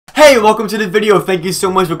Hey, welcome to the video. Thank you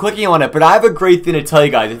so much for clicking on it, but I have a great thing to tell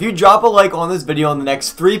you guys. If you drop a like on this video in the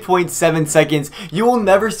next 3.7 seconds, you will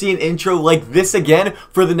never see an intro like this again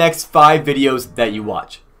for the next 5 videos that you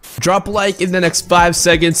watch. Drop a like in the next 5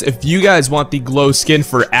 seconds if you guys want the glow skin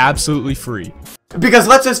for absolutely free. Because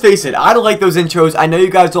let's just face it, I don't like those intros. I know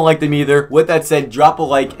you guys don't like them either. With that said, drop a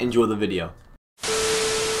like, enjoy the video.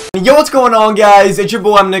 Yo, what's going on, guys? It's your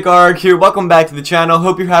boy, NickArg here. Welcome back to the channel.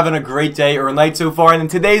 Hope you're having a great day or night so far. And in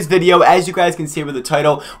today's video, as you guys can see with the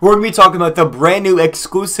title, we're going to be talking about the brand new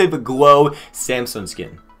exclusive glow Samsung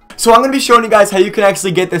skin. So I'm going to be showing you guys how you can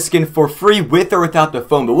actually get this skin for free with or without the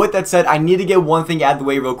phone. But with that said, I need to get one thing out of the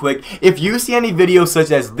way real quick. If you see any videos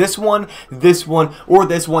such as this one, or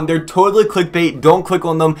this one, they're totally clickbait. Don't click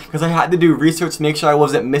on them because I had to do research to make sure I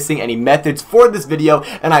wasn't missing any methods for this video.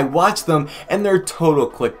 And I watched them and they're total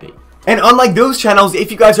clickbait. And unlike those channels, if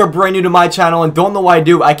you guys are brand new to my channel and don't know what I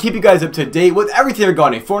do, I keep you guys up to date with everything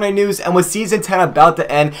regarding Fortnite news. And with Season 10 about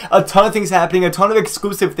to end, a ton of things happening, a ton of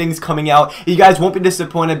exclusive things coming out. You guys won't be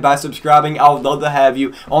disappointed by subscribing. I would love to have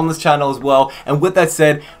you on this channel as well. And with that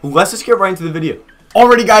said, let's just get right into the video.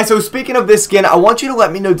 Alrighty guys, so speaking of this skin, I want you to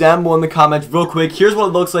let me know down below in the comments real quick. Here's what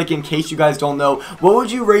it looks like in case you guys don't know. What would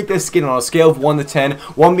you rate this skin on a scale of 1 to 10?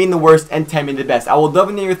 1 being the worst and 10 being the best. I would love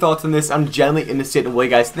to know your thoughts on this. I'm genuinely interested in what you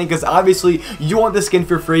guys think because obviously you want the skin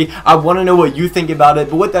for free. I want to know what you think about it.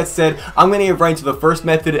 But with that said, I'm going to get right into the first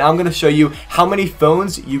method and I'm going to show you how many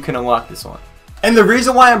phones you can unlock this on. And the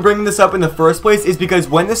reason why I'm bringing this up in the first place is because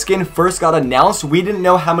when the skin first got announced, we didn't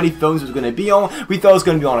know how many phones it was going to be on. We thought it was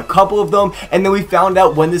going to be on a couple of them, and then we found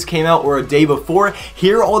out when this came out or a day before.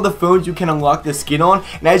 Here are all the phones you can unlock the skin on,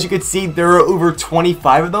 and as you can see, there are over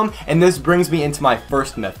 25 of them, and this brings me into my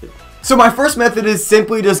first method. So my first method is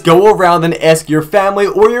simply just go around and ask your family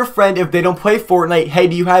or your friend if they don't play Fortnite, hey,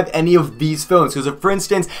 do you have any of these phones? Because for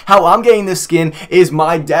instance, how I'm getting this skin is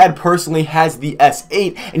my dad personally has the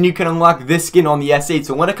S8 and you can unlock this skin on the S8.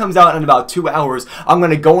 So when it comes out in about 2 hours, I'm going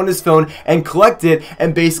to go on his phone and collect it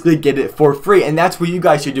and basically get it for free. And that's what you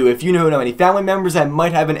guys should do. If you know any family members that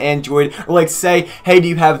might have an Android or like say, hey, do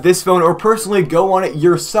you have this phone? Or personally go on it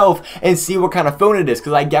yourself and see what kind of phone it is.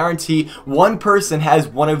 Because I guarantee one person has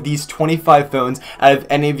one of these 25 phones out of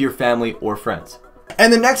any of your family or friends.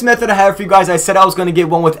 And the next method I have for you guys, I said I was going to get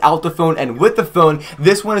one without the phone and with the phone.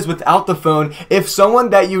 This one is without the phone. If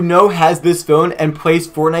someone that you know has this phone and plays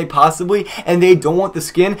Fortnite possibly and they don't want the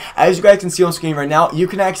skin, as you guys can see on screen right now, you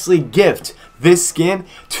can actually gift this skin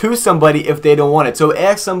to somebody if they don't want it. So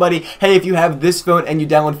ask somebody, hey, if you have this phone and you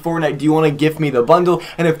download Fortnite, do you want to gift me the bundle?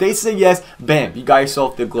 And if they say yes, bam, you got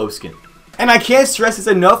yourself the glow skin. And I can't stress this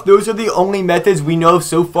enough, those are the only methods we know of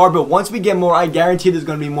so far, but once we get more, I guarantee there's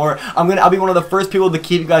going to be more. I'll be one of the first people to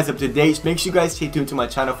keep you guys up to date, so make sure you guys stay tuned to my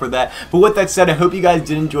channel for that. But with that said, I hope you guys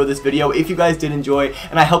did enjoy this video. If you guys did enjoy,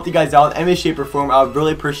 and I helped you guys out in any shape or form, I would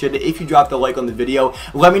really appreciate it if you dropped a like on the video.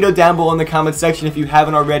 Let me know down below in the comment section if you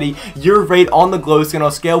haven't already, your rate on the glow skin on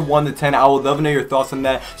a scale of 1 to 10. I would love to know your thoughts on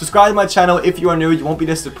that. Subscribe to my channel if you are new, you won't be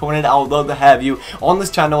disappointed. I would love to have you on this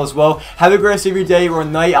channel as well. Have a great rest of your day or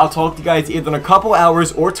night. I'll talk to you guys either in a couple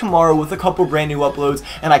hours or tomorrow with a couple brand new uploads,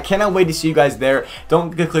 and I cannot wait to see you guys there.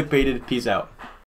 Don't get clickbaited. Peace out.